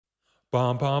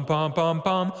Bum bum bum bum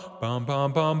bum bum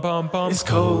bum bum bum bum. It's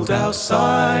cold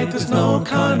outside, there's no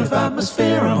kind of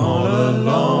atmosphere. I'm all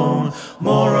alone,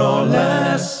 more or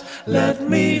less. Let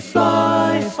me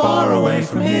fly far away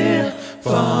from here.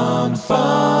 Fun,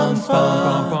 fun,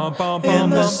 fun. In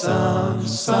the sun,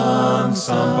 sun,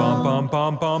 sun. Bum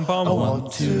bum bum bum. I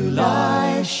want to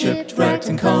lie shipwrecked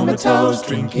and comatose,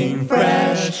 drinking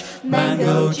fresh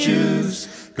mango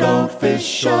juice. Goldfish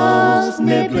shows,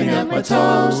 nibbling at my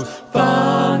toes.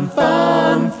 Fun,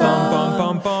 fun,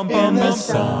 fun. In the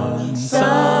sun,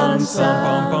 sun,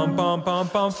 sun. Fun, fun,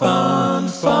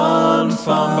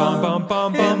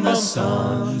 fun. In the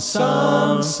sun,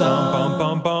 sun,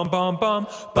 sun.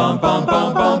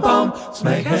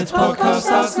 Smegheads podcast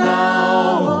starts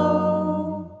now.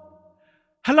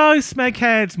 Hello,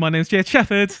 Smegheads. My name's Jay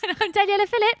Shefford. And I'm Daniela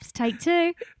Phillips. Take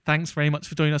two. Thanks very much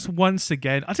for joining us once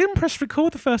again. I didn't press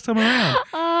record the first time around.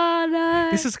 Oh, no.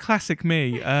 This is classic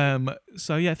me.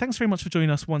 So yeah, thanks very much for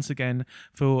joining us once again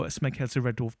for Smegheads, a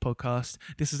Red Dwarf podcast.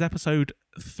 This is episode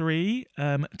 3,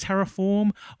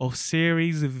 Terrorform of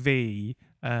Series V.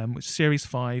 Which is Series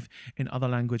 5 in other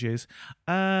languages.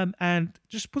 And we'll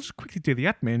just quickly do the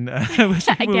admin, which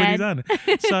we've already done.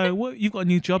 So you've got a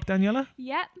new job, Daniela?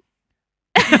 Yep.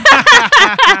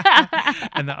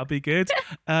 And that'll be good.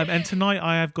 And tonight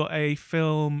I have got a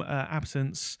film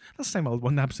absence, that's the same old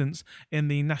one, absence, in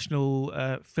the National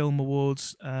Film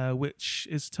Awards, which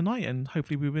is tonight, and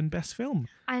hopefully we win Best Film.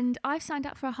 And I've signed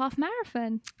up for a half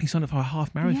marathon. You signed up for a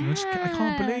half marathon, which I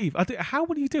can't believe. How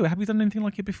will you do it? Have you done anything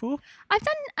like it before? I've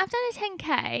done a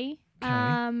 10k.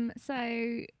 Okay. So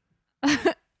a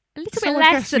little bit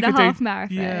less than a half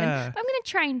marathon. Yeah. But I'm going to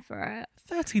train for it.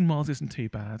 13 miles isn't too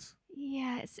bad.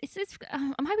 Yeah,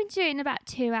 I'm hoping to do it in about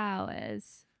 2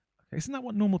 hours. Okay, isn't that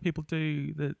what normal people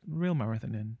do the real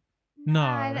marathon in?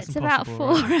 No, that's about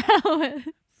 4 hours.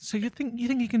 So you think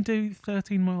you can do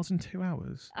 13 miles in 2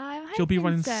 hours? I'm hoping You'll be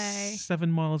running so.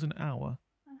 7 miles an hour.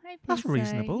 I'm hoping That's so.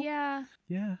 reasonable. Yeah.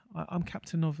 Yeah, I'm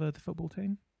captain of the football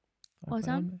team. Well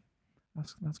done.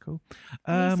 That's cool.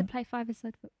 I used to play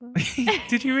five-a-side football.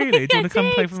 Did you really? Do you want to I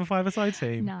come play did. for a five-a-side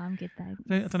team? No, I'm good thanks.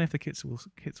 I don't know if the kits will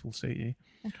suit you.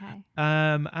 Okay.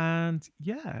 And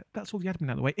yeah, that's all the admin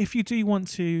out of the way. If you do want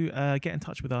to get in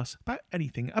touch with us about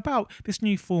anything, about this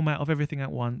new format of everything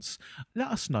at once, let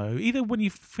us know. Either when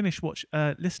you've finished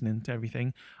listening to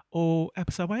everything, or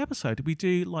episode by episode. We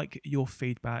do like your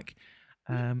feedback.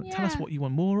 Tell us what you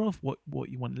want more of, what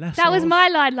you want less of. That was my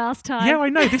line last time. Yeah, I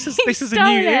know. This is a new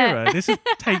era. This is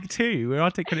take 2, where I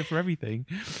take credit for everything.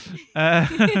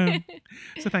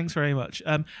 So thanks very much.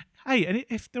 Hey, and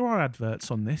if there are adverts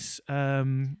on this,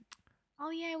 oh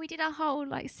yeah, we did a whole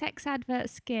sex advert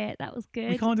skit. That was good.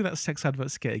 we can't do that sex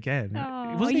advert skit again.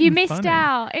 Oh, It wasn't you even missed funny.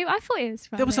 out. I thought it was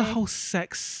funny. There was a whole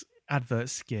sex advert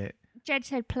skit. Jed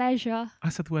said pleasure. I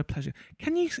said the word pleasure.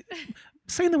 Can you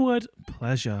saying the word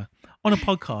pleasure on a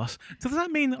podcast? Does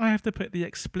that mean I have to put the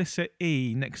explicit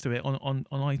E next to it on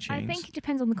iTunes? I think it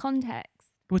depends on the context.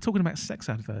 We're talking about sex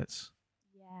adverts.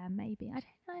 Yeah, maybe. I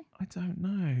don't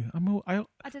know.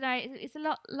 I don't know. It's a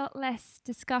lot less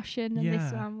discussion than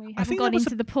this Yeah. one. We I haven't think gone there was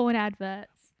into the porn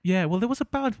adverts. Yeah, well, there was a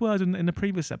bad word in the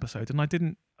previous episode, and I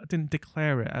didn't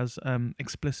declare it as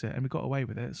explicit, and we got away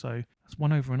with it. So that's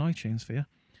 1 over on iTunes for you.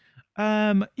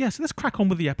 So let's crack on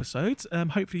with the episodes.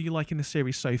 Hopefully you're liking the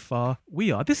series so far.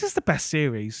 We are. This is the best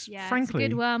series. Yeah, frankly.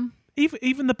 it's a good one.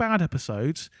 Even the bad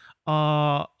episodes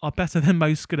are better than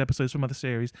most good episodes from other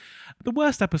series. The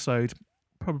worst episode,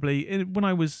 probably when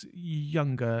I was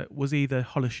younger, was either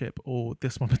Hollership or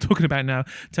this one we're talking about now,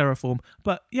 Terrorform.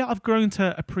 But yeah, I've grown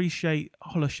to appreciate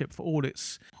Hollership for all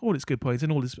its good points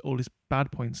and all its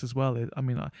bad points as well. I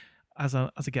mean, as I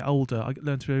get older, I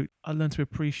learn to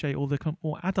appreciate all the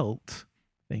more adult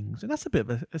things, and that's a bit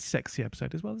of a sexy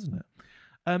episode as well, isn't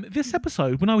it? This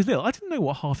episode, when I was little, I didn't know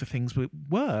what half the things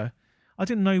were. I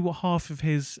didn't know what half of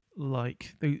his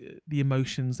the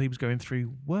emotions he was going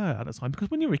through were at the time,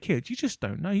 because when you're a kid, you just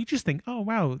don't know. You just think, oh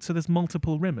wow, so there's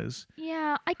multiple Rimmers.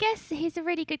 Yeah, I guess he's a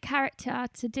really good character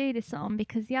to do this on,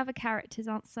 because the other characters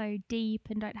aren't so deep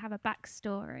and don't have a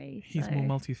backstory. He's more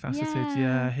multifaceted.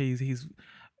 Yeah. He's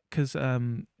because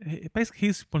basically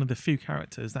he's one of the few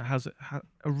characters that has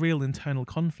a real internal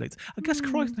conflict. I guess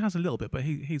Crichton has a little bit, but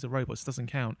he's a robot, so it doesn't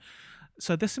count.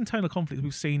 So this internal conflict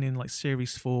we've seen in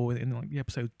series 4 in the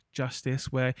episode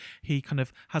Justice, where he kind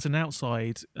of has an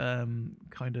outside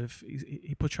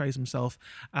he portrays himself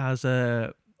as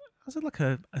as like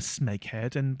a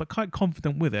smeghead, but quite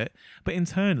confident with it. But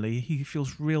internally, he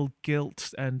feels real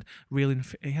guilt and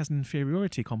he has an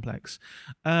inferiority complex.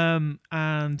 And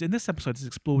in this episode, it's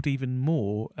explored even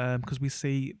more because we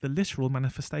see the literal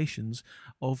manifestations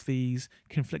of these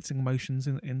conflicting emotions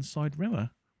inside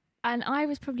Rimmer. And I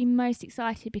was probably most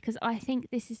excited because I think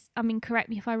this is, I mean, correct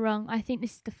me if I'm wrong, I think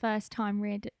this is the first time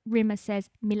Rimmer says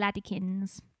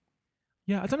Miladikins.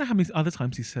 Yeah, I don't know how many other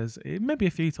times he says it. Maybe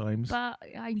a few times. But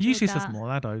I enjoyed He usually that. says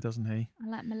Molado, doesn't he? I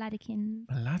like Miladikins.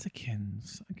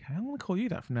 Miladikins. Okay, I'm going to call you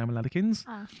that from now, Miladikins.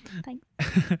 Ah, thanks.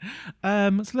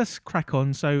 So let's crack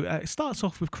on. So it starts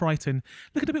off with Crichton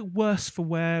looking a bit worse for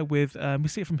wear. With we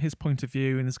see it from his point of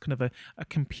view, and there's kind of a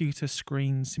computer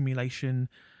screen simulation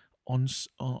on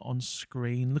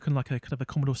screen, looking like a kind of a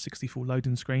Commodore 64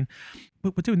 loading screen.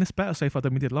 But we're doing this better so far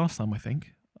than we did last time, I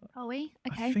think. Are we?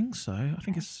 Okay. I think so. I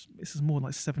think this is more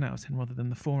like 7 out of 10 rather than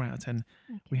the 4 out of 10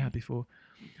 we had before.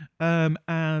 And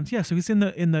yeah, so he's in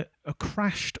a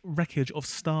crashed wreckage of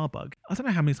Starbug. I don't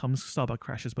know how many times Starbug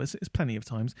crashes, but it's plenty of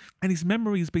times. And his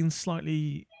memory has been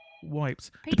slightly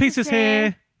wiped. The pizza's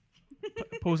here.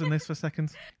 Pausing this for a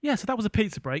second. Yeah, so that was a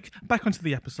pizza break. Back onto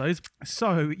the episode.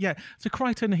 So yeah, so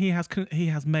Crichton he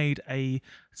has made a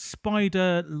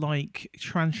spider-like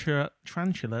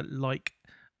tarantula-like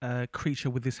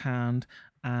creature with his hand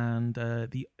and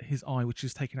his eye, which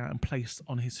is taken out and placed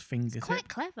on his fingertip. It's quite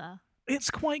clever.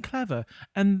 It's quite clever,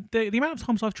 and the amount of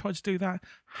times I've tried to do that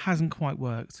hasn't quite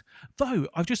worked. Though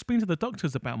I've just been to the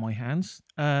doctors about my hands.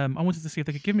 I wanted to see if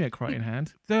they could give me a Crichton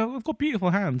hand. I've got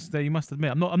beautiful hands. There, you must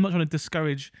admit. I'm not trying to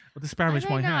discourage or disparage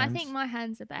my hands. I think my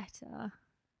hands are better.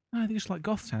 No, they're just like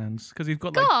Goth's hands because you've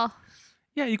got Goth.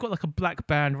 Yeah, you've got like a black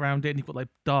band around it, and you've got like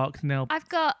dark nail. I've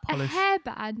got polish. a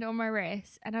hairband on my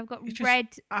wrist, and I've got red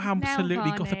absolutely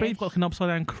nail Goth. I bet you've got like an upside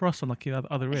down cross on like your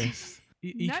other wrist.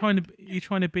 You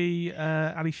trying to be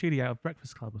Ali Sheedy out of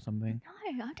Breakfast Club or something?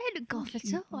 No, I don't look goth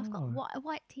at all. I've got a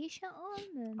white t-shirt on.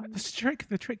 And...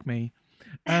 They trick me.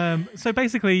 So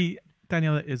basically,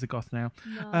 Daniela is a goth now.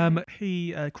 No.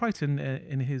 Crichton,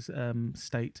 in his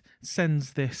state,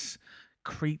 sends this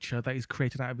creature that he's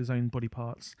created out of his own body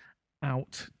parts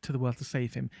out to the world to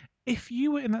save him. If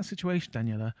you were in that situation,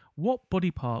 Daniela, what body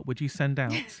part would you send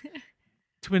out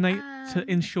to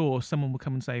ensure someone will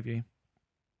come and save you?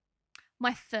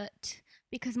 My foot,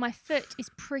 because my foot is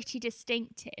pretty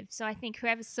distinctive. So I think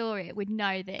whoever saw it would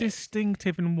know this.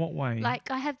 Distinctive in what way?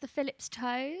 Like I have the Phillips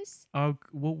toes. Oh,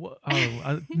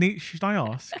 should I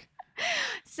ask?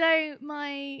 So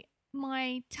my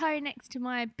toe next to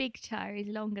my big toe is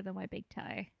longer than my big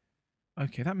toe.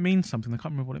 Okay, that means something. I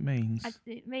can't remember what it means.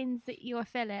 It means that you're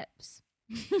Phillips.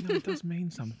 No, it does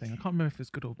mean something. I can't remember if it's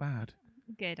good or bad.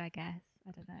 Good, I guess.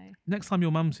 I don't know. Next time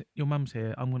your mum's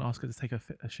here, I'm going to ask her to take her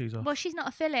shoes off. Well, she's not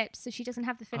a Phillips, so she doesn't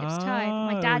have the Phillips toe.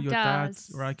 My dad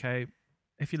does. Right, okay.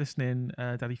 If you're listening,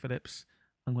 Daddy Phillips,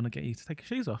 I'm going to get you to take your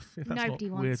shoes off. If that's Nobody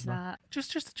not wants weird that. enough.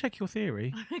 Just to check your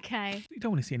theory. Okay. You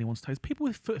don't want to see anyone's toes. People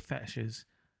with foot fetishes.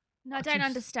 No, I don't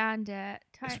understand it.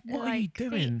 What are you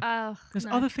doing? There's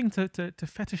other things to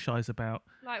fetishize about.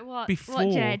 Like what? Before.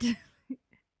 What, Jed?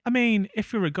 I mean,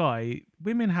 if you're a guy,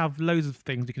 women have loads of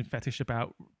things you can fetish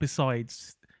about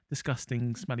besides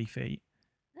disgusting, smelly feet.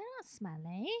 They're not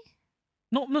smelly.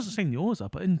 Not saying yours are,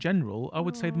 but in general, I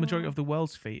would say the majority of the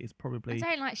world's feet is probably. I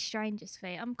don't like strangers'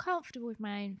 feet. I'm comfortable with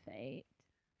my own feet.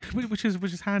 which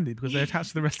is handy because they're attached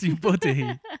to the rest of your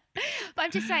body. But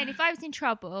I'm just saying, if I was in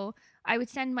trouble, I would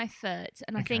send my foot,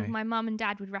 and I think my mum and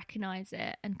dad would recognise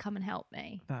it and come and help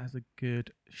me. That is a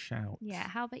good shout. Yeah,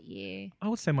 how about you? I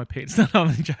would send my pits. No,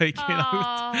 I'm joking.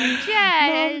 Oh, Jed.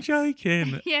 No, I'm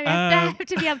joking. Yeah, they have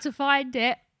to be able to find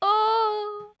it.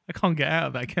 Oh. I can't get out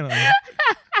of that, can I?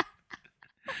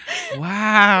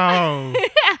 Wow.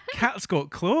 Cat's got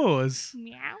claws.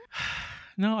 Meow.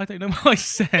 No, I don't know what I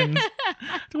send.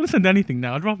 I don't want to send anything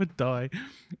now. I'd rather die.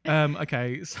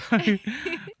 Okay, so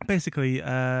basically,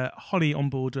 Holly on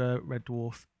board Red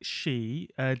Dwarf, she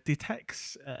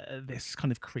detects this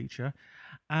kind of creature.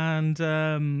 And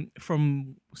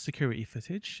from security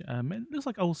footage, it looks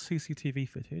like old CCTV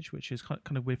footage, which is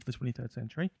kind of weird for the 23rd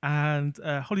century. And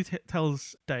Holly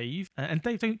tells Dave, and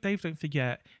Dave don't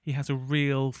forget, he has a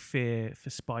real fear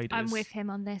for spiders. I'm with him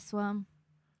on this one.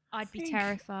 I'd be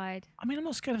terrified. I mean, I'm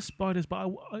not scared of spiders, but I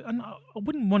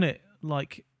wouldn't want it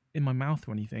like in my mouth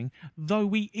or anything. Though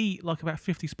we eat like about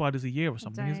 50 spiders a year or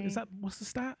something. Is that what's the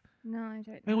stat? No, I don't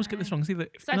know. I always get this wrong.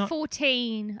 It's like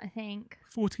 14, I think.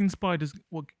 14 spiders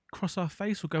cross our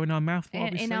face or go in our mouth while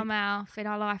we sleep? In our mouth, in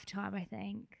our lifetime, I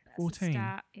think. That's 14.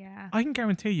 Stat, yeah. I can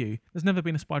guarantee you there's never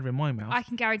been a spider in my mouth. I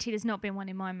can guarantee there's not been one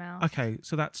in my mouth. Okay,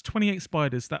 so that's 28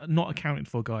 spiders that are not accounted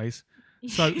for, guys.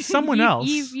 So someone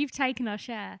you've taken our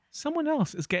share. someone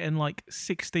else is getting like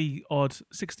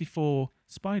 64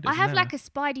 spiders. I in have there. like a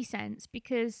spidey sense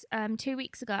because 2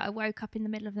 weeks ago I woke up in the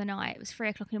middle of the night. It was 3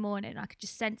 o'clock in the morning. I could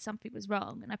just sense something was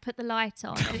wrong, and I put the light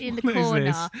on. And in the What is corner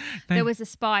this? there was a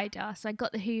spider, so I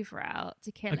got the Hoover out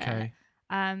to kill it. Okay.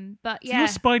 But So your yeah,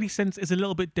 spidey sense is a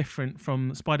little bit different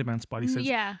from Spider-Man's spidey sense.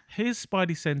 yeah, His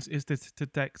spidey sense is to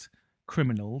detect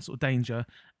criminals or danger,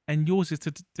 and yours is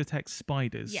to detect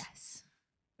spiders yes,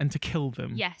 and to kill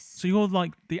them. yes, So you're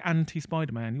like the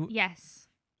anti-Spider-Man. yes.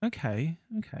 Okay.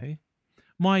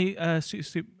 My as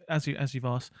you've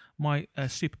asked, my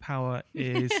superpower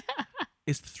is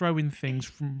throwing things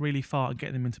from really far and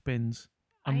getting them into bins.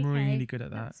 I'm Okay, really good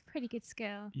at that. That's a pretty good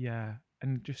skill. Yeah,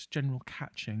 and just general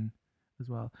catching as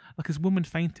well. Like this woman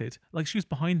fainted. Like she was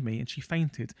behind me and she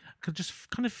fainted. I could just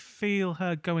kind of feel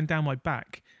her going down my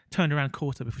back. Turned around,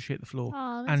 caught her before she hit the floor,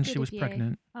 Oh, that's and good she was of you.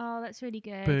 pregnant. Oh, that's really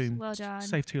good. Boom! Well done.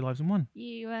 Saved 2 lives in one.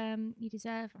 You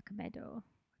deserve like a medal.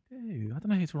 Ew, I don't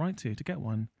know who to write to get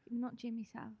one. Not Jimmy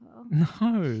Savile.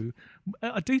 No,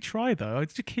 I do try though. I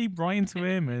just keep writing to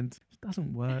him and it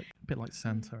doesn't work. A bit like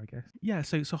Santa, I guess. Yeah.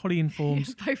 So Holly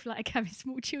informs. Both like having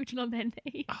small children on their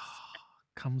knees.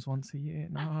 Comes once a year.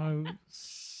 No,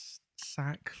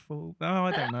 sack full. No,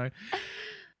 I don't know.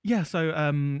 Yeah,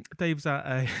 so Dave's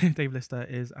at Dave Lister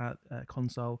is at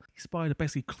console. Spider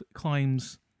basically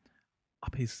climbs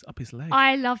up his leg.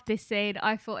 I loved this scene.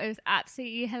 I thought it was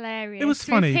absolutely hilarious. It was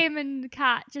funny. With him and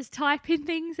Kat just typing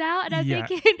things out, and I'm Yeah.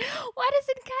 thinking, why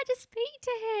doesn't Kat just speak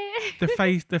to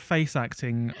him? the face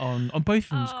acting on both of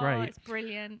them's great. It's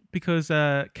brilliant. Because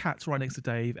Kat's right next to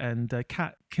Dave, and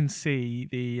Kat can see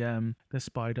the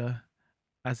spider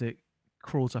as it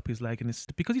crawls up his leg, and it's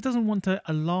because he doesn't want to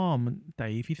alarm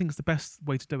Dave. He thinks the best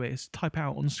way to do it is type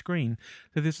out on screen.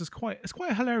 So this is quite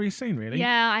a hilarious scene, really.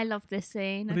 Yeah, I love this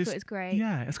scene. I But thought it was great.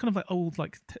 Yeah, it's kind of like old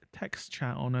like text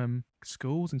chat on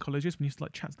schools and colleges when you used to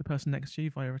like chat to the person next to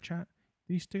you via a chat.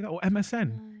 Did you used to do that, or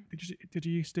MSN? No. Did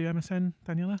you used to do MSN,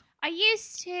 Daniela? I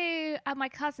used to at my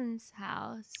cousin's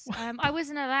house. I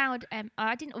wasn't allowed.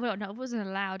 I didn't. Well, no, I wasn't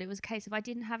allowed. It was a case of I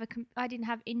didn't have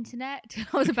internet till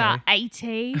I was about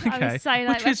 18. I Okay. was so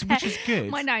like which is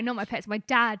good. No, not my pets. My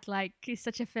dad, like, is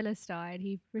such a philistine.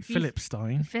 He refused.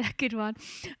 Philipstein. Good one.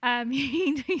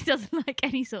 He doesn't like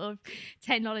any sort of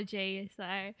technology. So,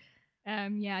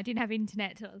 yeah, I didn't have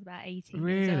internet till I was about 18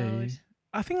 years old. Really?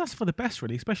 I think that's for the best,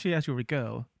 really, especially as you're a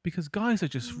girl, because guys are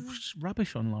just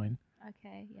rubbish online.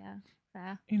 Okay, yeah,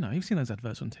 fair. You know, you've seen those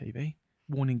adverts on TV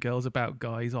warning girls about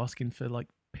guys asking for like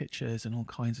pictures and all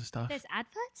kinds of stuff. There's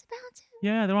adverts about it.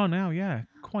 Yeah, there are now. Yeah,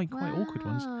 quite awkward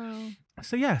ones. Wow.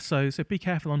 So yeah, so be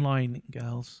careful online,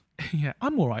 girls. Yeah,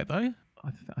 I'm all right though.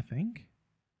 I think.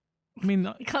 I mean,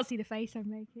 You can't see the face I'm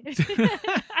making.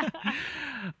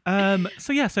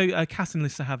 so Cass and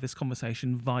Lisa have this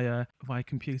conversation via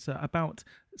computer about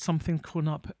something crawling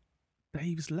up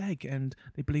Dave's leg, and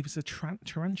they believe it's a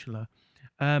tarantula.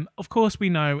 Of course, we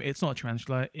know it's not a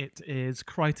tarantula. It is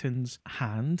Crichton's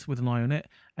hand with an eye on it,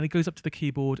 and he goes up to the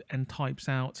keyboard and types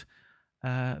out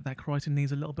that Crichton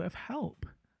needs a little bit of help.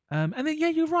 And then, yeah,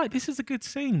 you're right. This is a good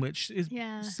scene, which is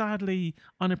sadly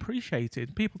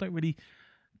unappreciated. People don't really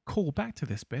call back to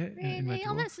this bit. In Red Really?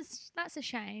 Oh, Dwarf. that's a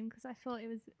shame because I thought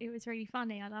it was really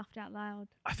funny. I laughed out loud.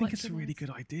 I think it's a watching really this.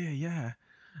 good idea, yeah.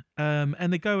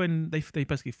 And they go and they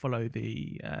basically follow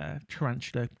the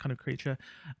tarantula kind of creature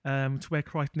to where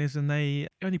Crichton is, and the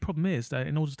only problem is that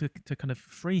in order to kind of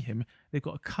free him, they've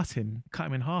got to cut him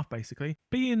in half, basically.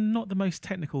 Being not the most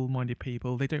technical minded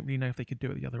people, they don't really know if they could do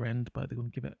it at the other end, but they're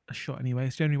going to give it a shot anyway.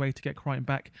 It's the only way to get Crichton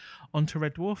back onto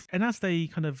Red Dwarf. And as they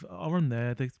kind of are on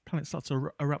there, the planet starts to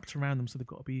erupt around them, so they've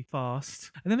got to be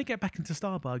fast. And then they get back into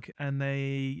Starbug and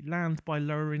they land by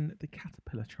lowering the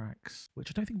caterpillar tracks,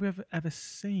 which I don't think we've ever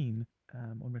seen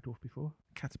on Red Dwarf before.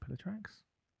 Caterpillar tracks.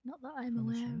 Not that I'm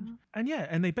aware of. And yeah,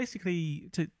 and they basically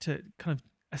to kind of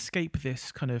escape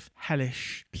this kind of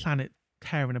hellish planet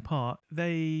tearing apart,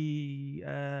 they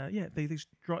just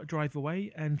drive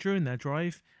away, and during their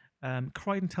drive,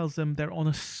 Crichton tells them they're on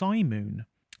a Simoon.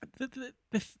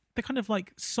 The kind of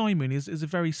like Simoon is a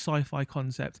very sci-fi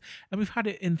concept, and we've had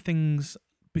it in things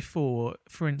before.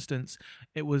 For instance,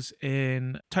 it was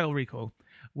in Total Recall,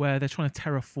 where they're trying to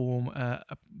terraform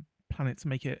a planet to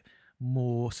make it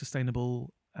more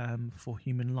sustainable for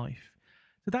human life.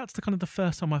 So that's the kind of the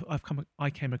first time I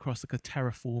came across like a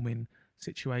terraforming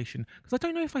situation, because I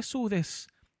don't know if I saw this.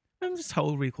 When did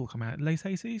Total Recall come out? Late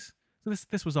 80s. So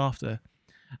this was after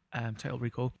Total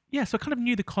Recall. Yeah, so I kind of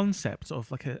knew the concept of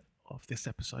like of this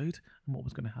episode and what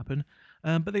was going to happen.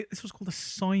 But this was called a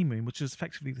Simoon, which is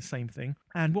effectively the same thing.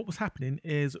 And what was happening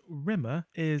is Rimmer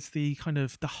is the kind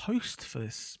of the host for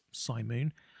this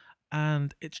Simoon,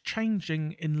 and it's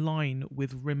changing in line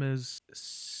with Rimmer's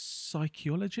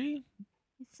psychology.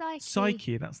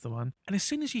 Psyche, that's the one. And as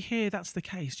soon as you hear that's the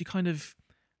case, you kind of...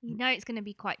 You know it's going to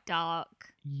be quite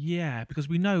dark. Yeah, because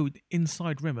we know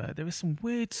inside Rimmer there is some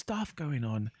weird stuff going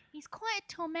on. He's quite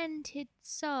a tormented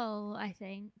soul, I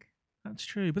think. That's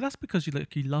true, but that's because you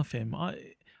love him. I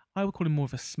would call him more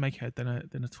of a Smeghead than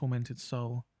a tormented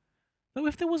soul. Though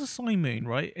if there was a Simoon,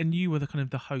 right, and you were the kind of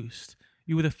the host,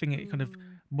 you were the thing it kind of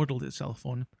modelled itself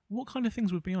on, what kind of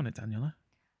things would be on it, Daniela?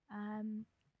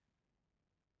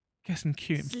 Guessing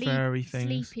cute and furry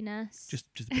things. Sleepiness. Just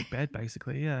a big bed,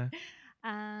 basically, yeah.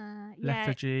 Yeah.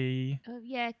 Lethargy.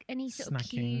 Yeah, any sort of snacking.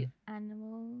 cute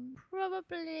animal.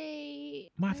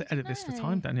 Probably. Might have to edit this for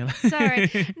time, Daniela. Sorry.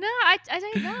 No, I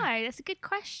don't know. That's a good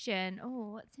question.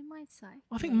 Oh, what's in my sight?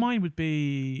 I think mine would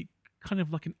be kind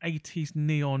of like an 80s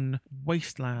neon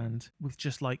wasteland with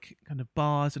just like kind of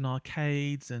bars and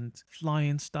arcades and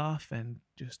flying stuff and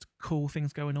just cool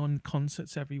things going on,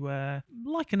 concerts everywhere.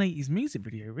 Like an 80s music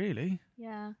video, really.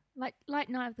 Yeah, like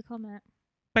Night of the Comet.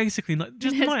 Basically,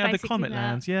 just It's Night of the basically Comet that.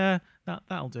 Lands. Yeah,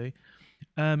 that'll do.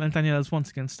 And Daniela's once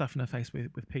again stuffing her face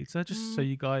with pizza, just so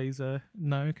you guys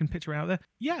know, can picture out there.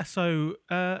 Yeah. So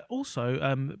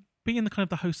also being the kind of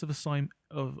the host of a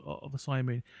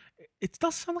Simoon, it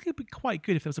does sound like it'd be quite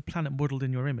good if there was a planet modelled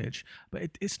in your image, but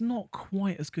it's not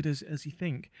quite as good as you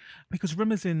think, because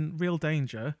Rimmer's in real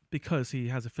danger because he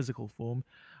has a physical form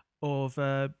of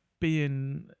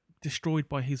being destroyed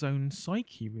by his own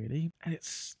psyche, really, and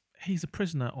he's a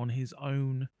prisoner on his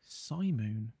own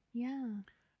Simoon. Yeah.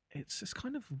 It's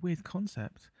kind of a weird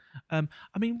concept. I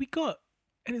mean, we got,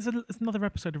 and it's another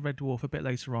episode of Red Dwarf a bit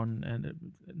later on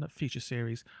in a future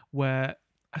series where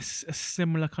a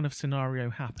similar kind of scenario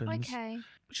happens. Okay.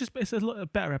 Which is it's a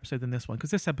better episode than this one,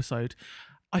 because this episode,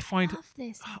 I find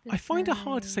it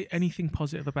hard to say anything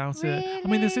positive about it. I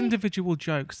mean, there's individual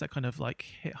jokes that kind of like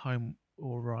hit home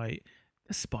all right.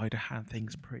 The spider hand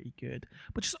thing's pretty good,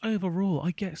 but just overall,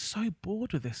 I get so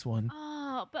bored with this one.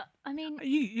 Oh, but I mean,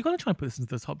 you're gonna try and put this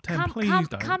into the top 10, please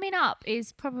don't. Coming up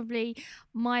is probably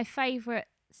my favourite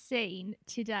scene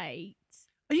to date.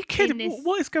 Are you kidding?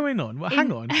 What is going on? Well,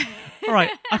 hang on. All right,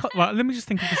 right. Let me just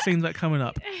think of the scenes that are coming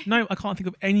up. No, I can't think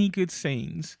of any good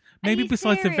scenes. Maybe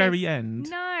besides serious? the very end.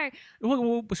 No.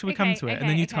 Well, shall we come to it, and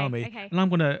then you tell me? Okay.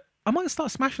 And I might start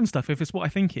smashing stuff if it's what I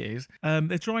think it is.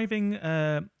 They're driving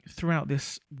throughout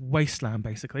this wasteland,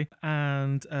 basically,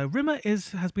 and Rimmer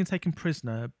has been taken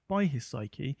prisoner by his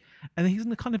psyche, and he's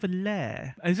in a kind of a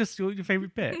lair. Is this your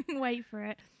favourite bit? Wait for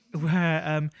it.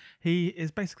 Where he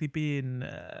is basically being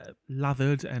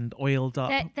lathered and oiled up.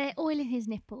 They're oiling his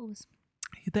nipples.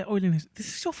 They're oiling his... This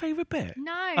is your favourite bit?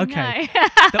 No, okay. no.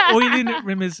 They're oiling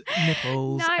Rimmer's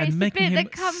nipples and making him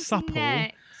supple.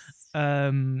 Next.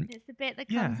 It's the bit that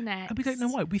comes next. And we don't know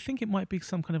why. We think it might be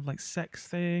some kind of like sex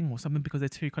thing or something, because they're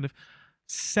two kind of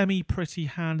semi-pretty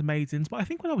handmaidens. But I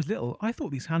think when I was little, I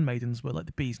thought these handmaidens were like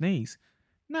the bee's knees.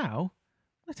 Now,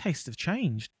 the tastes have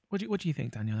changed. What do you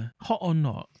think, Daniela? Hot or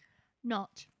not?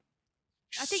 Not.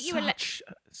 I think you were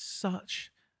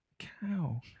such a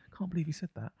cow. Can't believe you said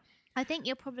that. I think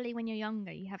you're probably, when you're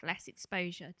younger, you have less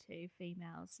exposure to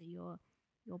females, so your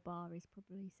bar is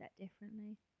probably set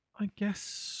differently. I guess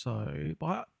so,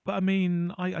 but I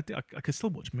mean, I could still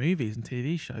watch movies and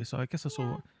TV shows, so I guess I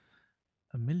saw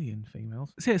a million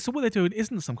females. So what they're doing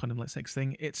isn't some kind of like sex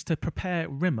thing; it's to prepare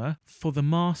Rimmer for the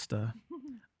master.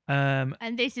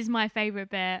 And this is my favourite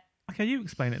bit. Okay, you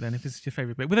explain it then. If this is your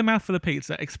favourite bit, with a mouthful of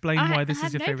pizza, explain why this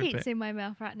is your favourite bit. I have no pizza in my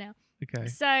mouth right now. Okay.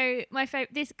 So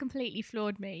this completely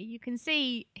floored me. You can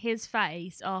see his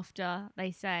face after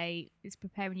they say it's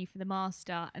preparing you for the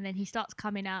master, and then he starts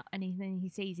coming out, and then he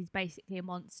sees he's basically a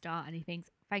monster, and he thinks,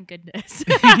 "Thank goodness,"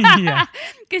 Yeah,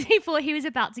 because he thought he was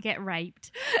about to get raped,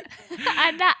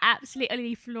 and that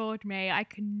absolutely floored me. I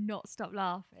could not stop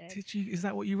laughing. Did you? Is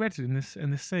that what you read in this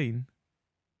scene?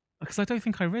 Because I don't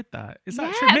think I read that. Is that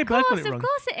yeah, true? Maybe I got it wrong. Of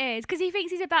course it is. Because he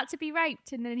thinks he's about to be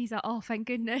raped, and then he's like, "Oh, thank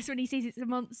goodness!" when he sees it's a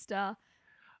monster.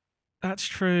 That's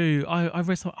true. I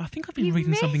read something. I think I've been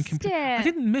reading something completely. I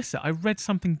didn't miss it. I read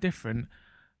something different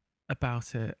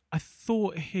about it. I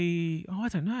thought I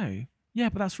don't know. Yeah,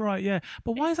 but that's right. Yeah,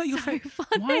 but why is that your favorite?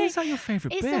 Why is that your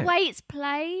favorite bit? It's the way it's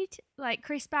played. Like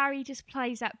Chris Barry just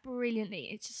plays that brilliantly.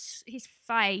 It's just his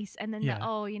face, and then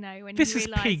when this he is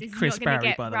realizes peak he's Chris not going to Barry,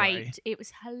 get by the raped. way. It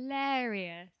was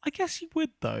hilarious. I guess you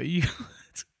would though. You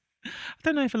would. I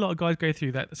don't know if a lot of guys go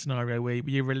through that scenario where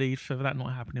you're relieved for that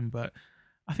not happening, but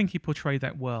I think he portrayed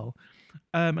that well,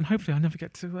 and hopefully I never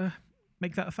get to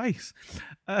make that a face.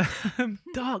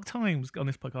 Dark times on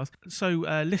this podcast. So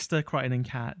Lister, Crichton, and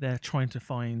Kat, they're trying to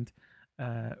find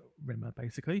Rimmer,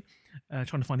 basically,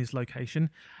 trying to find his location.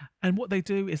 And what they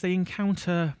do is they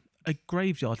encounter a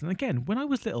graveyard. And again, when I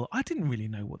was little, I didn't really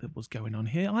know what was going on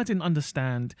here. I didn't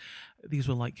understand these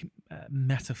were like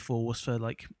metaphors for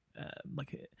like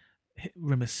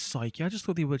Rimmer's psyche. I just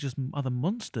thought they were just other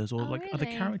monsters or like other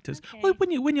really? characters. Okay. Well,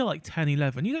 when you're like 10,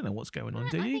 11, you don't know what's going on,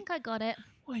 do I you? think I got it.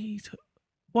 Why are you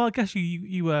well, I guess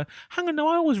you were. Hang on, no,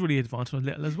 I was really advanced when I was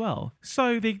little as well.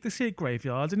 So they see a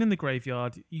graveyard, and in the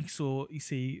graveyard, you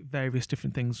see various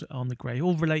different things on the grave,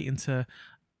 all relating to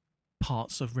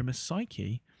parts of Rimmer's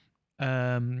psyche.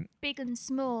 Big and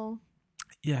small.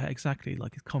 Yeah, exactly.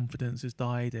 Like his confidence has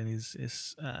died, and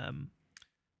his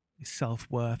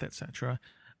self-worth, etc.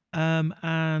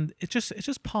 And it's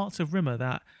just parts of Rimmer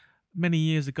that many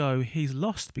years ago he's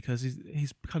lost because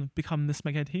he's kind of become the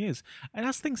Smeghead he is. And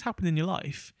as things happen in your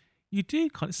life, you do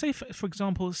kind of say, for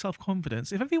example,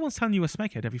 self-confidence. If everyone's telling you a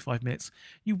Smeghead every 5 minutes,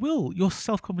 your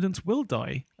self-confidence will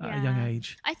die at a young Yeah.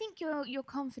 age. I think your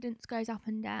confidence goes up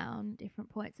and down different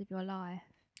points of your life.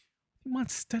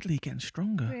 Mine's steadily getting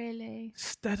stronger. Really?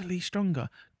 Steadily stronger.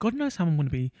 God knows how I'm going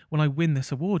to be when I win this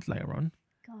award later on.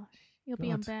 Gosh, you'll be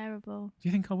God. unbearable. Do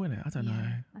you think I'll win it? I don't know.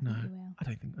 I No, think you will. I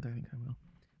don't think I will.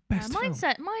 Yeah, Best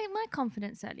film. my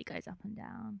confidence certainly goes up and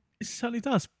down. It certainly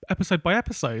does, episode by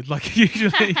episode, like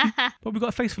usually. But we've got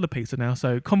a face full of pizza now,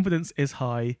 so confidence is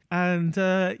high. And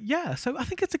yeah, so I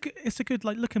think it's a good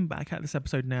like looking back at this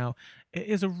episode now. It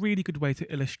is a really good way to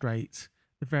illustrate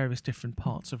the various different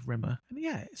parts of Rimmer. And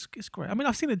yeah, it's great. I mean,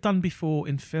 I've seen it done before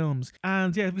in films,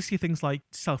 and yeah, we see things like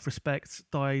self-respect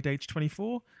died age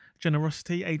 24.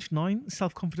 Generosity, age 9.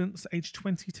 Self-confidence, age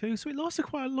 22. So it lasted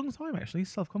quite a long time, actually,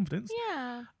 self-confidence.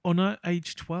 Yeah. Honour,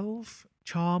 age 12.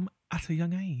 Charm, at a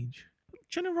young age.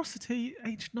 Generosity,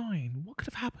 age 9. What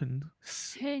could have happened?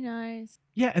 Who knows?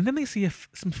 Yeah, and then they see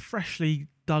some freshly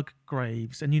dug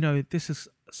graves. And, this is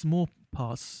some more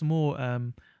parts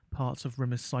of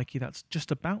Rimmer's psyche that's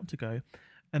just about to go.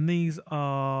 And these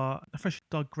are a freshly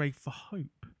dug grave for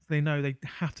Hope. They know they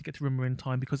have to get to Rimmer in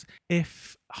time, because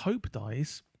if Hope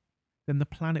dies, then the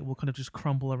planet will kind of just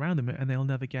crumble around them and they'll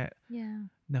never get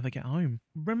home.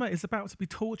 Rimmer is about to be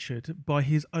tortured by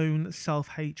his own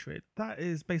self-hatred. That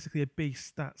is basically a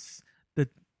beast that's the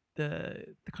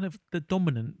kind of the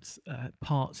dominant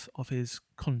part of his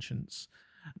conscience.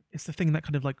 It's the thing that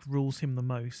kind of like rules him the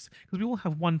most, because we all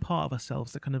have one part of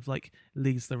ourselves that kind of like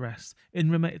leads the rest. In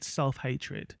Rimmer, it's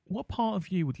self-hatred. What part of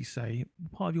you would you say,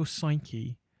 part of your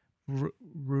psyche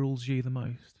rules you the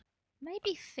most?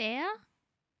 Maybe fear.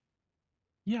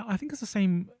 Yeah, I think it's the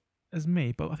same as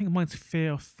me, but I think mine's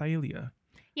fear of failure.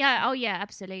 Yeah. Oh, yeah.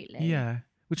 Absolutely. Yeah,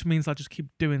 which means I just keep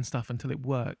doing stuff until it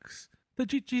works. But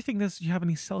do you think you have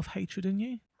any self-hatred in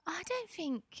you? I don't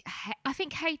think. I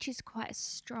think hatred's quite a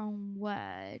strong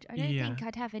word. I don't think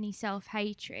I'd have any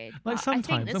self-hatred. Like but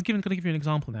sometimes, I think going to give you an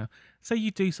example now. Say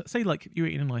like you're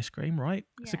eating an ice cream, right?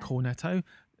 It's a Yeah. cornetto,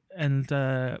 and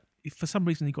if for some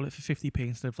reason you got it for 50p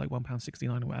instead of like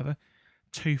 £1.69 or whatever,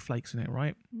 2 flakes in it,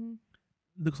 right? Mm.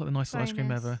 Looks like the nicest ice cream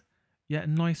Bonus. ever. Yeah, a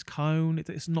nice cone.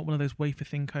 It's not one of those wafer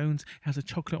thin cones. It has a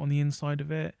chocolate on the inside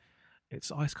of it.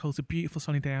 It's ice cold. It's a beautiful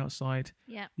sunny day outside.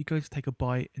 Yeah. You go to take a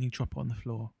bite and you drop it on the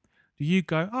floor. Do you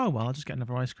go, oh well, I'll just get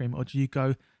another ice cream, or do you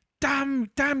go, damn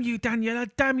you,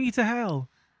 Daniela, damn you to hell?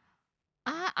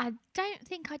 I don't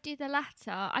think I'd do the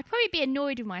latter. I'd probably be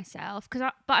annoyed with myself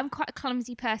but I'm quite a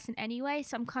clumsy person anyway,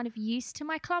 so I'm kind of used to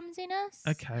my clumsiness.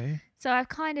 Okay. So I've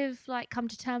kind of like come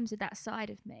to terms with that side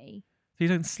of me. So you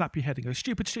don't slap your head and go,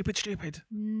 stupid, stupid, stupid.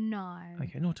 No.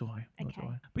 Okay, nor do I. Okay.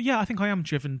 But yeah, I think I am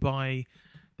driven by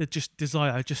the just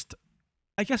desire.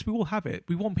 I guess we all have it.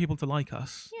 We want people to like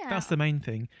us. Yeah. That's the main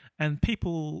thing. And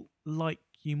people like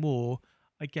you more,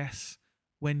 I guess,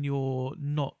 when you're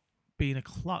not being a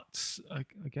klutz, I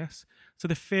guess. So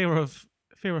the fear of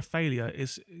failure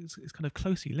is kind of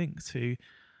closely linked to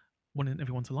wanting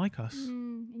everyone to like us.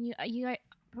 And you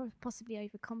possibly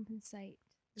overcompensate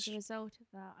as a result of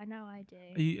that. I know I do.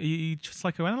 Are you just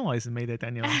psychoanalyzing me there,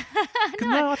 Danielle?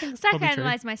 No, I think it's probably true.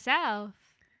 psychoanalyze myself.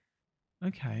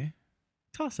 Okay.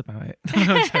 Tell us about it.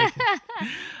 I'm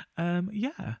joking.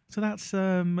 Yeah. So that's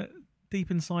Deep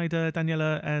Inside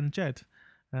Daniela and Jed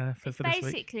for this week.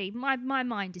 Basically, my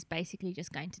mind is basically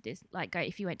just going to Disney. Like,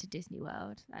 if you went to Disney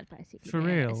World, that's basically For it.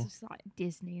 real? It's just like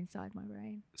Disney inside my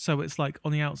brain. So it's like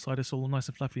on the outside it's all nice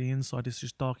and fluffy, the inside is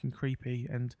just dark and creepy,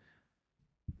 and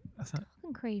that's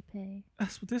Fucking creepy.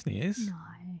 That's what Disney is. No.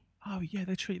 Oh yeah,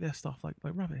 they treat their stuff like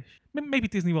rubbish. Maybe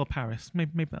Disney World Paris.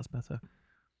 Maybe that's better.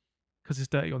 because it's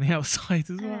dirty on the outside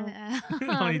as well. I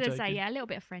Are was you going to say, joking? yeah, a little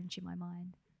bit of French in my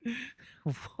mind.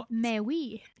 What? Mais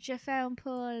oui, je fais un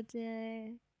peu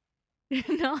de...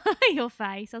 No, your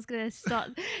face. I was going to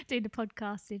start doing the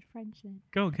podcast in French then.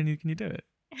 Go on, can you do it?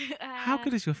 How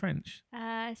good is your French?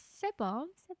 C'est bon,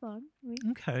 oui.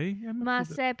 Okay. Yeah, Mais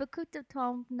c'est beaucoup de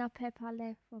temps ne peux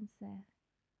parler français.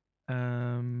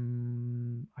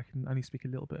 I can only speak a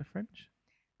little bit of French.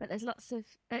 But there's lots of...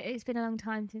 it's been a long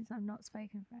time since I've not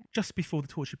spoken French. Just before the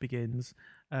torture begins,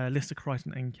 Lister,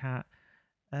 Crichton and Kat,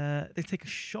 they take a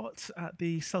shot at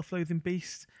the self-loathing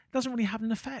beast. It doesn't really have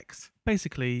an effect.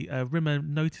 Basically, Rimmer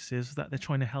notices that they're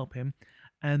trying to help him,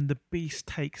 and the beast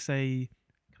takes a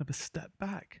kind of a step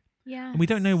back. Yeah. And we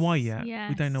don't know why yet. Yes,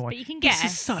 We don't know why. but you can This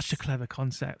guess. is such a clever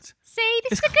concept. See,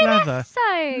 this It's is a good clever.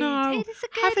 episode. No, it is a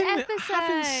good episode.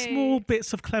 having small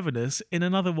bits of cleverness in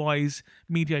an otherwise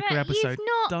mediocre But episode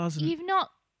doesn't. You've not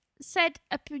said.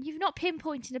 You've not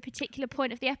pinpointed a particular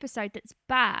point of the episode that's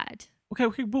bad. Okay,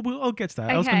 I'll get to that.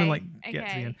 I was going to get to the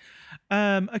Okay.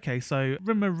 end. Okay, so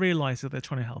Rimmer realizes that they're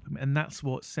trying to help him, and that's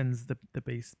what sends the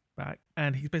beast back.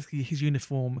 And he's basically, his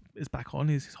uniform is back on,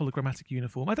 his hologrammatic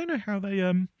uniform. I don't know how they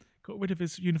got rid of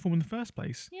his uniform in the first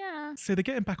place. Yeah. So they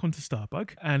get him back onto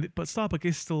Starbug, but Starbug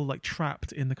is still like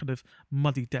trapped in the kind of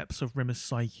muddy depths of Rimmer's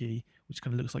psyche, which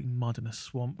kind of looks like mud in a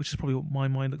swamp, which is probably what my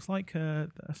mind looks like, a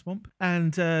swamp.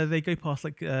 And they go past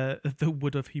like the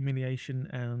wood of humiliation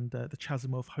and the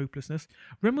chasm of hopelessness.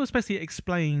 Rimmer was basically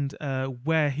explained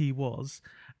where he was,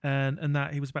 and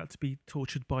that he was about to be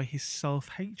tortured by his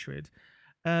self-hatred.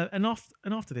 And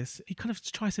after this, he kind of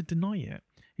tries to deny it.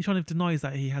 He kind of denies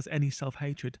that he has any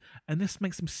self-hatred, and this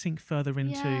makes him sink further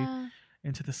into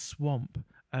the swamp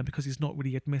because he's not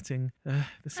really admitting the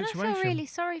situation. And I feel really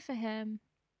sorry for him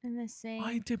in this scene.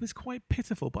 It was quite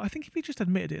pitiful, but I think if he just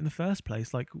admitted it in the first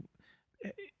place, like...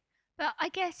 But I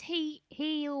guess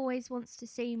he always wants to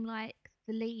seem like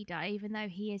the leader, even though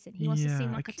he isn't. He wants to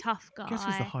seem like a tough guy. I guess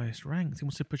he's the highest ranked. He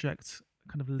wants to project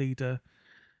kind of leader...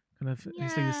 kind of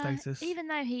his leader status. Even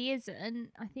though he isn't,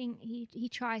 I think he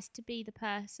tries to be the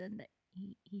person that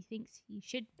he thinks he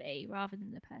should be rather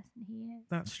than the person he is.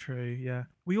 That's true, yeah.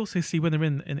 We also see when they're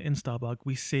in Starbug,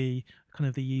 we see kind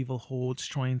of the evil hordes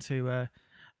trying to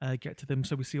get to them.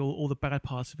 So we see all the bad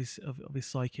parts of his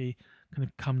psyche kind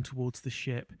of come towards the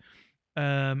ship.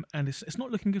 And it's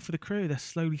not looking good for the crew. They're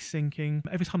slowly sinking.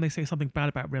 Every time they say something bad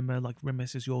about Rimmer, like Rimmer,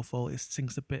 this is your fault, it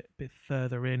sinks a bit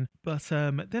further in. But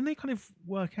then they kind of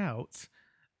work out,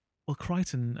 well,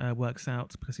 Crichton works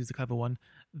out, because he's the clever one,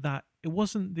 that it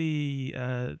wasn't the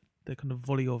kind of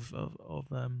volley of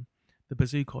the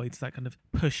bazookoids that kind of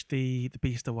pushed the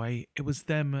beast away. It was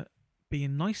them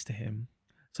being nice to him.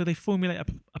 So they formulate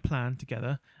a plan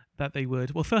together that they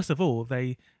would. Well, first of all,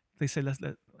 they say let's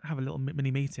have a little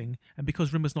mini meeting, and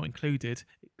because Rimmer's not included,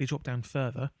 they drop down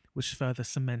further, which further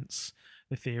cements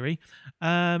the theory.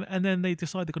 And then they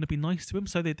decide they're going to be nice to him.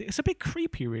 So it's a bit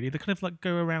creepy, really. They kind of like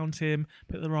go around him,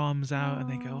 put their arms out, and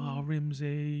they go, "Oh,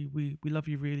 Rimsy, we love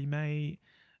you, really, mate.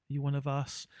 You one of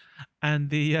us." And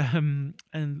the and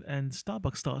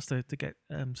Starbug starts to get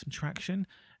some traction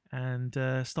and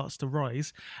starts to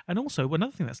rise. And also,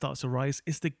 another thing that starts to rise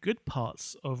is the good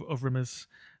parts of Rimmer's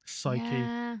psyche.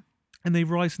 Yeah. And they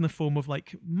rise in the form of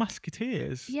like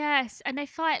musketeers. Yes, and they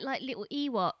fight like little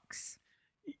Ewoks.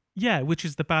 Yeah, which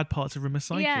is the bad parts of Rimmer's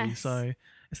psyche. Yes. So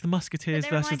it's the musketeers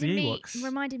versus the Ewoks.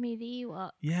 Reminded me of the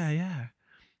Ewoks. Yeah.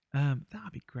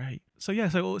 That'd be great. So yeah,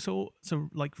 so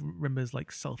like Rimmer's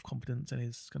like self-confidence and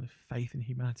his kind of faith in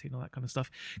humanity and all that kind of stuff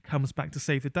comes back to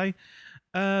save the day.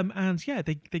 And yeah,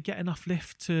 they get enough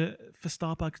lift for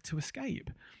Starbug to escape.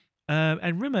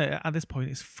 And Rimmer at this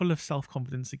point is full of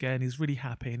self-confidence again. He's really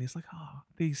happy, and he's like, "Oh,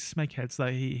 these Smegheads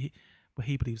that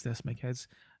he believes they're Smegheads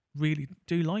really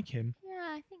do like him." Yeah,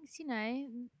 I think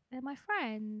they're my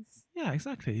friends. Yeah,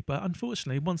 exactly. But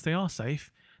unfortunately, once they are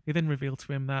safe, they then reveal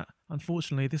to him that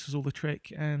unfortunately this was all a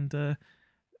trick, and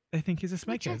they think he's a Smeghead.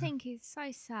 Which I think is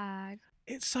so sad.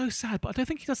 It's so sad, but I don't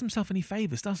think he does himself any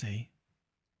favours, does he?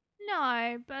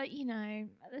 No, but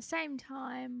at the same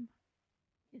time,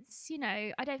 it's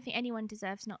I don't think anyone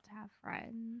deserves not to have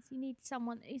friends. You need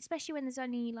someone, especially when there's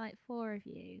only like 4 of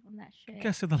you on that ship. I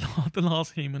guess they're the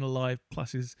last human alive,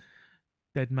 plus his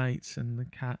dead mates and the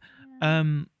cat. Yeah.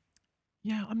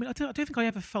 Yeah, I mean, I don't think I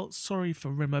ever felt sorry for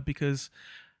Rimmer because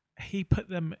he put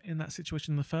them in that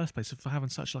situation in the first place for having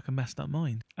such like a messed up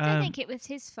mind. I don't think it was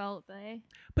his fault though.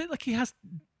 But like he has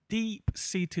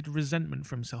deep-seated resentment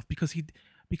for himself because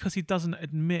he doesn't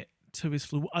admit to his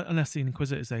flaws, unless the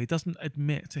Inquisitor's there. He doesn't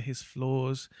admit to his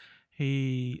flaws.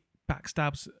 He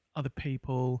backstabs other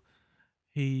people.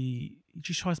 He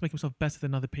just tries to make himself better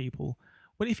than other people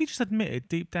Well, if he just admitted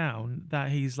deep down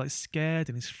that he's like scared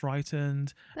and he's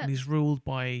frightened But- and he's ruled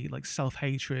by like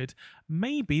self-hatred,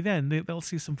 maybe then they'll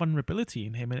see some vulnerability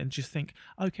in him and just think,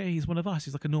 okay, he's one of us.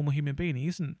 He's like a normal human being. He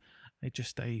isn't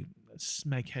just a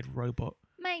Smeghead robot.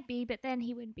 Maybe, but then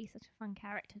he wouldn't be such a fun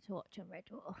character to watch on Red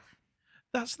Dwarf.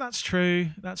 That's true.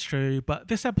 That's true. But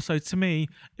this episode, to me,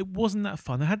 it wasn't that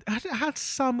fun. It had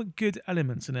some good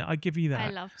elements in it. I give you that. I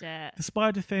loved it. The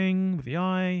spider thing with the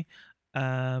eye,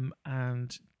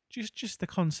 and just the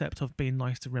concept of being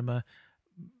nice to Rimmer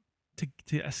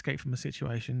to escape from a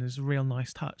situation is a real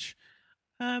nice touch.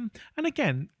 And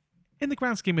again, in the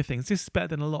grand scheme of things, this is better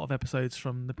than a lot of episodes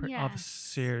from the other Yes.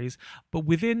 series. But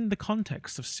within the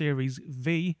context of Series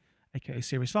V, aka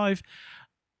Series 5,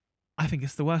 I think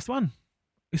it's the worst one.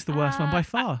 It's the worst one by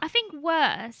far. I think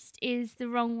worst is the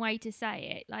wrong way to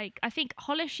say it. Like, I think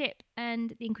Hollership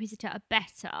and the Inquisitor are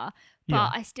better, but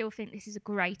Yeah. I still think this is a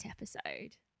great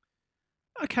episode.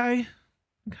 Okay.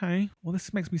 Well,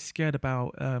 this makes me scared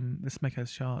about the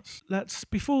Smegheads charts.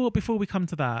 Before we come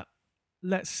to that,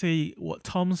 let's see what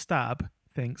Tom Stab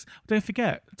thinks. Don't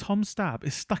forget, Tom Stab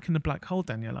is stuck in the black hole,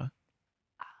 Daniela.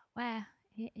 Where?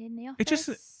 In the office?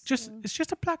 It's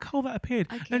just a black hole that appeared.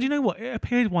 Okay. And you know what? It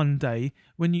appeared one day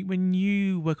when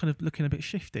you were kind of looking a bit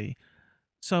shifty.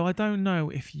 So I don't know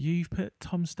if you've put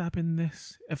Tom Stab in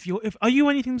this. Are you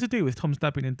anything to do with Tom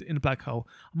stabbing in the black hole?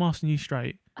 I'm asking you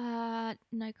straight.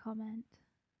 No comment.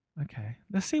 Okay,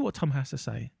 let's see what Tom has to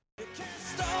say. You can't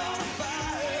start a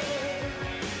fire.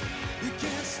 You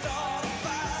can't start a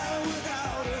fire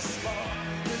without a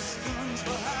spark. This gun's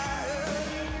for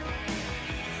hire.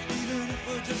 Even if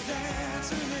we're just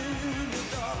dancing in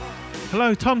the dark.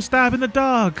 Hello, Tom Stab in the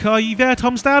dark. Are you there,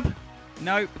 Tom Stab?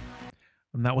 Nope.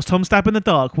 And that was Tom Stab in the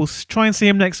dark. We'll try and see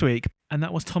him next week. And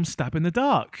that was Tom Stab in the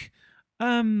dark.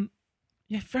 Yeah,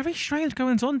 very strange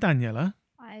goings on, Daniela.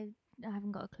 I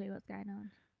haven't got a clue what's going on.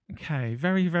 Okay,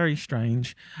 very, very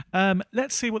strange.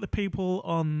 Let's see what the people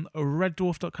on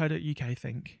reddwarf.co.uk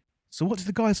think. So what do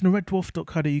the guys on the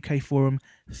reddwarf.co.uk forum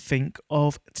think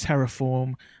of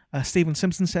Terrorform? Stephen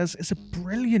Simpson says, it's a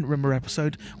brilliant Rimmer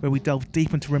episode where we delve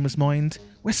deep into Rimmer's mind.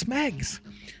 We're Smegs.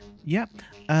 Yep.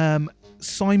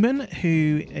 Simon,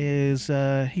 who is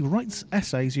he writes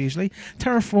essays usually.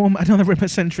 Terrorform, another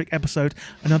Rimmer-centric episode,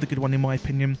 another good one in my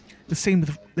opinion. The scene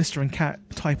with Lister and Kat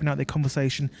typing out their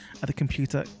conversation at the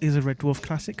computer is a Red Dwarf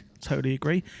classic. Totally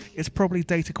agree. It's probably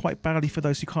dated quite badly for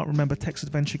those who can't remember text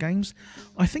adventure games.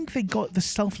 I think they got the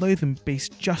self-loathing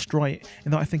beast just right,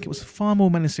 in that I think it was far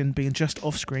more menacing being just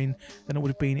off-screen than it would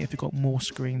have been if it got more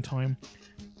screen time.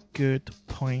 Good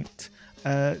point.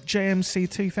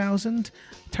 JMC 2000,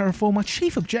 Terrorform. My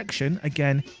chief objection,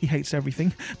 again, he hates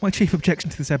everything. My chief objection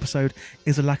to this episode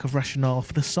is a lack of rationale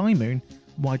for the Simoon.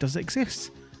 Why does it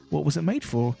exist? What was it made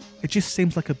for? It just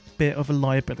seems like a bit of a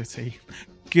liability.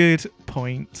 Good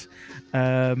point.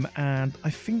 And I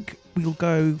think we'll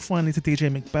go finally to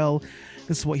DJ McBell.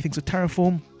 This is what he thinks of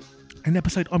Terrorform. An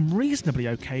episode I'm reasonably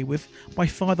okay with. By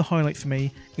far the highlight for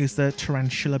me is the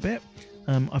tarantula bit.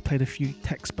 I've played a few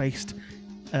text-based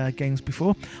games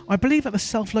before. I believe that the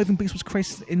self-loathing beast was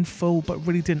created in full but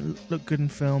really didn't look good in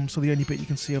film, so the only bit you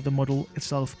can see of the model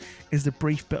itself is the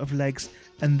brief bit of legs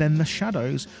and then the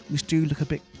shadows, which do look a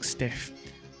bit stiff.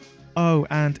 Oh,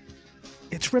 and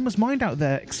it's Rimmer's mind out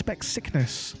there. Expect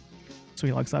sickness. So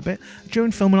he likes that bit.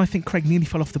 During filming, I think Craig nearly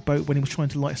fell off the boat when he was trying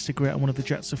to light a cigarette on one of the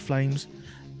jets of flames.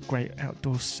 Great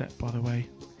outdoor set, by the way.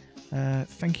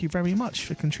 Thank you very much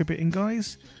for contributing,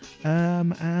 guys.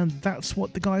 And that's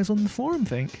what the guys on the forum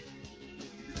think.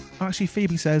 Actually,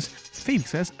 Phoebe says,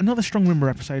 another strong Rimmer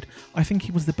episode. I think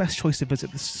he was the best choice to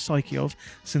visit the psyche of,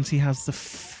 since he has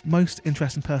the most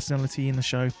interesting personality in the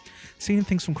show. Seeing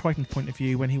things from Crichton's point of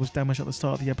view when he was damaged at the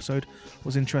start of the episode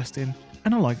was interesting,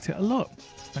 and I liked it a lot.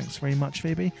 Thanks very much,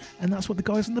 Phoebe. And that's what the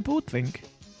guys on the board think.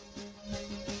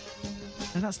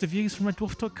 And that's the views from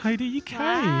reddwarf.co.uk.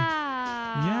 Wow.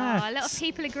 Yeah. A lot of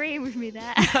people agreeing with me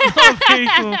there. A lot of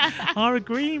people are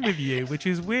agreeing with you, which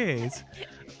is weird.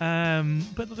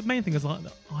 But the main thing is like,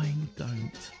 I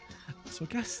don't. So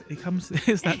I guess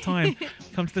it's that time.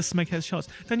 Come to the Smegheads charts.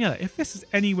 Daniela, if this is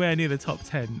anywhere near the top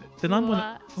 10, then I'm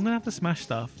gonna have to smash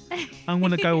stuff. I'm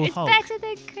gonna go all It's Hulk. better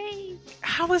than Creed.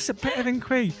 How is it better than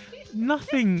Krieg?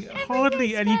 Nothing,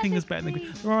 hardly Everything's anything is better better than than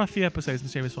Krieg. Krieg. There are a few episodes in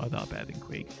Series 5 that are better than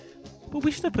Krieg. But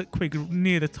we should have put Krieg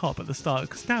near the top at the start,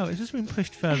 because now it's just been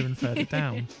pushed further and further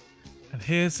down. And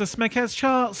here's the Smegheads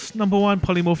charts. Number 1,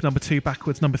 Polymorph. Number 2,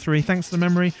 Backwards. Number 3, Thanks to the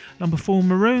Memory. Number 4,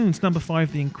 Maroons. Number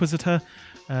 5, The Inquisitor.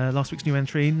 Last week's new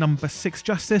entry. Number 6,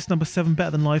 Justice. Number 7,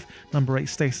 Better Than Life. Number 8,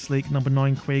 Stay Sleek. Number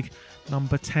 9, Krieg.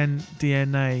 Number 10,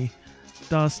 DNA.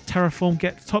 Does Terrorform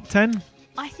get top 10?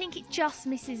 I think it just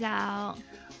misses out.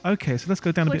 Okay, so let's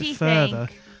go down a What bit do you further.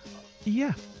 think?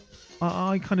 Yeah,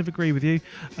 I kind of agree with you.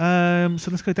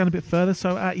 So let's go down a bit further.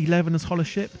 So at 11 is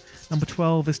Holoship. Number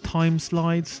 12 is Time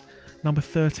Slides. Number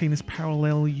 13 is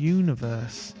Parallel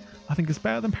Universe. I think it's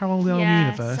better than Parallel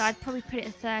Universe. So I'd probably put it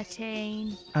at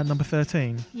 13. At number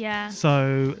 13. Yeah.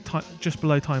 So just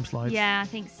below Time Slides. Yeah, I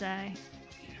think so.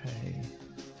 Okay.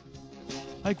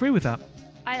 I agree with that.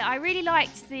 I really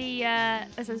liked the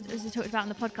as I talked about on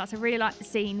the podcast. I really liked the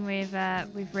scene with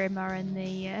Rimmer and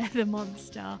the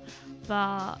monster,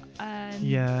 but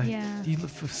Yeah. yeah.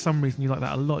 For some reason you like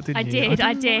that a lot, didn't you?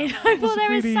 I did. I thought they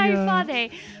were really, so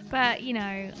funny, but you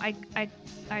know, I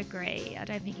agree. I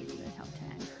don't think it's in the top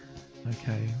 10.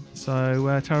 Okay, so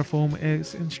Terrorform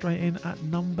is straight in at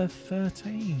number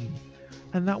 13,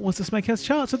 and that was the Smegheads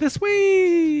charts of this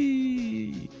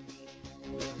week.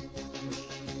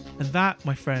 And that,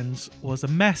 my friends, was a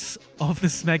mess of the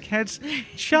Smegheads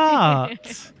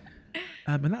chart.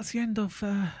 And that's the end of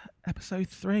episode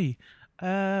 3.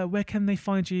 Where can they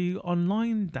find you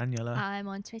online, Daniela? I'm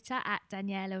on Twitter at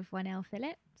Daniela with 1L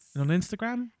Phillips. And on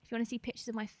Instagram? If you want to see pictures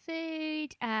of my food,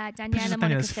 Pictures Daniela of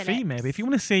Monica Daniela's Phillips. feet, maybe. If you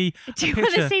want to see Do you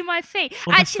want to see my feet? of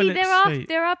the Actually, Phillips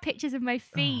there are feet. pictures of my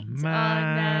feet Oh,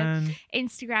 man. on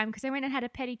Instagram because I went and had a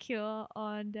pedicure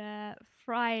on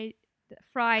Friday.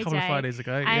 A couple of Fridays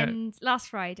ago, and last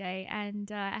Friday,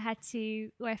 and I had to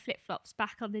wear flip-flops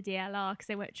back on the DLR because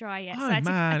they weren't dry yet. Oh, So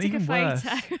I took a even photo worse.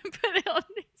 and put it on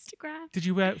Instagram. Did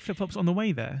you wear flip-flops on the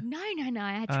way there? No,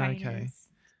 I had Okay. trainers.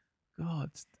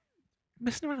 God,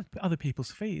 messing around with other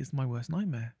people's feet is my worst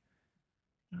nightmare.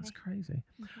 That's crazy.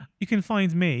 Okay. You can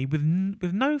find me with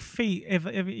no feet ever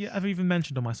even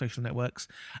mentioned on my social networks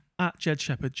at Jed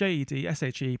Shepherd,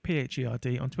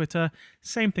 JEDSHEPHERD on Twitter.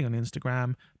 Same thing on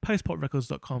Instagram.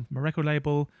 Postpoprecords.com for my record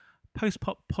label.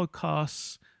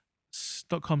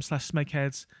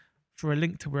 Postpoppodcasts.com/Smegheads for a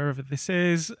link to wherever this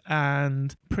is.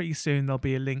 And pretty soon there'll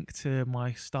be a link to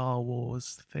my Star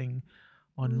Wars thing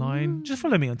online. Ooh. Just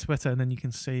follow me on Twitter and then you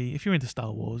can see if you're into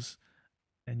Star Wars,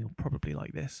 then you'll probably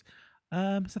like this.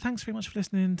 So thanks very much for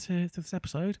listening to this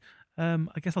episode. I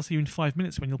guess I'll see you in 5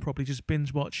 minutes when you'll probably just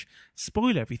binge watch,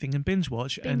 spoil everything and binge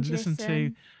watch and listen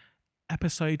to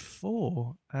episode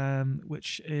 4,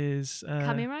 which is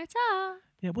coming right up.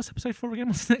 Yeah, what's episode 4 again?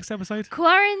 What's the next episode?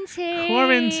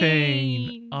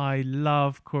 Quarantine. I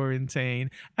love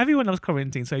Quarantine. Everyone loves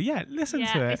Quarantine, so yeah, listen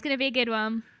to it. It's going to be a good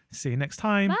one. See you next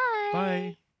time. Bye.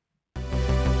 Bye.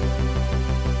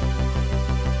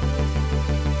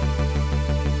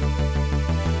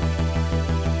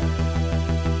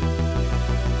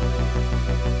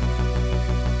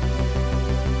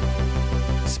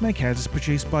 Smegheads is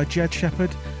produced by Jed Shepherd,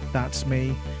 that's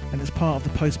me, and it's part of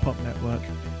the Post Pop Network.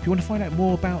 If you want to find out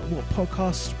more about what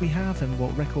podcasts we have and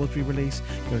what records we release,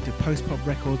 go to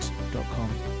postpoprecords.com.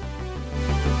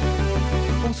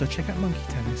 Also, check out Monkey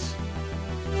Tennis.